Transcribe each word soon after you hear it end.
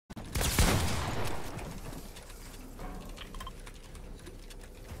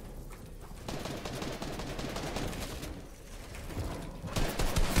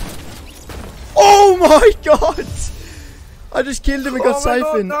my god! I just killed him and got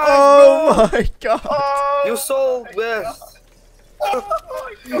siphoned. God, oh my god! You so best.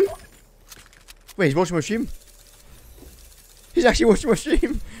 Wait, he's watching my stream? He's actually watching my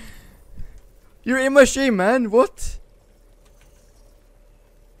stream. You're in my stream, man. What?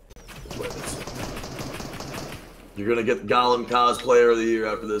 You're gonna get Gollum cosplayer of the year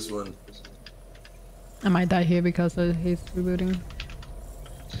after this one. I might die here because he's rebooting.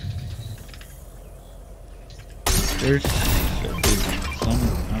 There's some,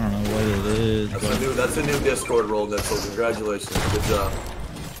 I don't know what it is. That's a new Discord role, Nitzel. Congratulations. Good job.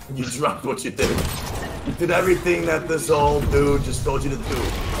 You dropped what you did. You did everything that this old dude just told you to do.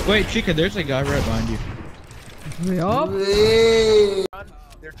 Wait, Chica, there's a guy right behind you. Yup.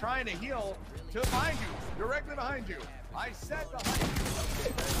 They're trying to heal to behind you, directly behind you. I said behind you.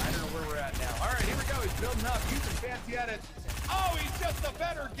 I don't know where we're at now. All right, here we go. He's building up, using fancy edits. Oh, he's just a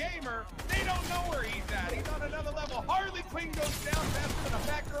better gamer. They don't know where he's at. He's on another level. Harley Quinn goes down faster than a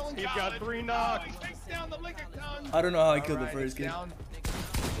fat girl in college. He's got 3 knocks. Oh, he takes down the Lickitung. I don't know how I killed the first game.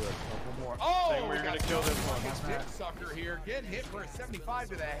 Oh, we're gonna kill this one. Dick sucker here, getting hit for a 75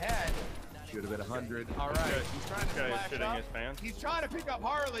 to the head. Should have been 100. All right, he's trying to splash up. His pants. He's trying to pick up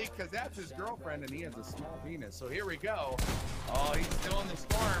Harley because that's his girlfriend and he has a small penis. So here we go. Oh, he's still in the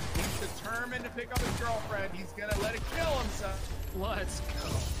storm. He's determined to pick up his girlfriend. He's gonna let it kill himself. Let's go.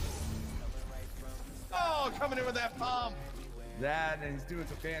 Oh, coming in with that pump. That and he's doing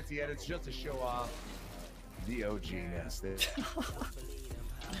some fancy edits just to show off the OG-ness.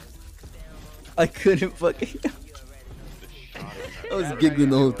 I couldn't fucking. I was giggling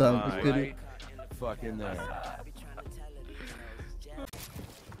the whole time. I couldn't. Fucking there.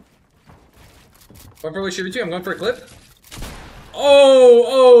 Going for a shooter too. I'm going for a clip.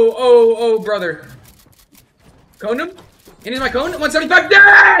 Oh, brother. Cone him. Into my cone. 175.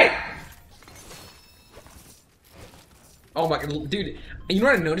 Die! Oh my god, dude. You know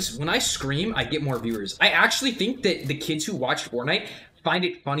what I noticed? When I scream, I get more viewers. I actually think that the kids who watch Fortnite find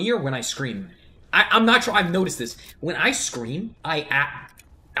it funnier when I scream. I'm not sure. I've noticed this. When I scream,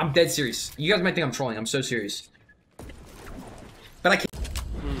 I'm dead serious. You guys might think I'm trolling. I'm so serious. But I can't.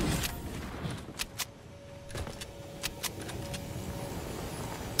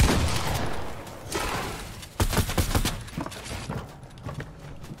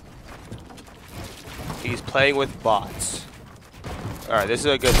 He's playing with bots. Alright, this is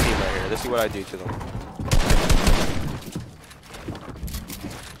a good team right here. Let's see what I do to them.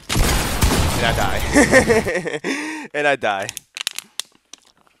 And I die. And I die.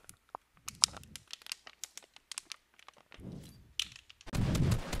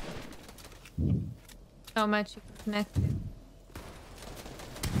 So much you can connect to.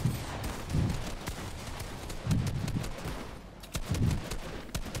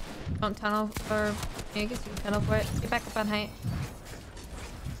 Don't tunnel for. I guess you can tunnel for it. Get back up on height.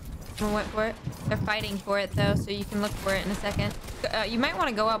 Someone went for it. They're fighting for it though, so you can look for it in a second. You might want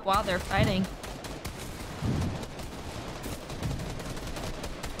to go up while they're fighting.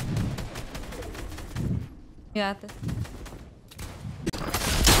 You got this.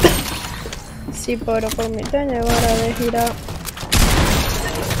 Si por mí te llevara de gira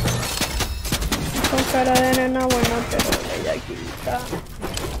con cara de nena buena pero bellaquita.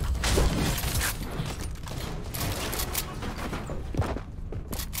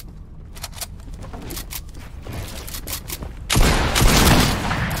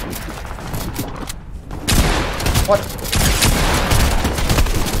 What?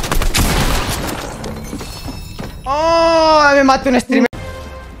 ¡Oh! Me mató un streamer.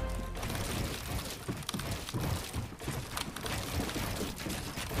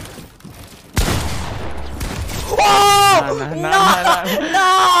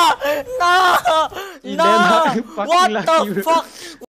 No! What the fuck?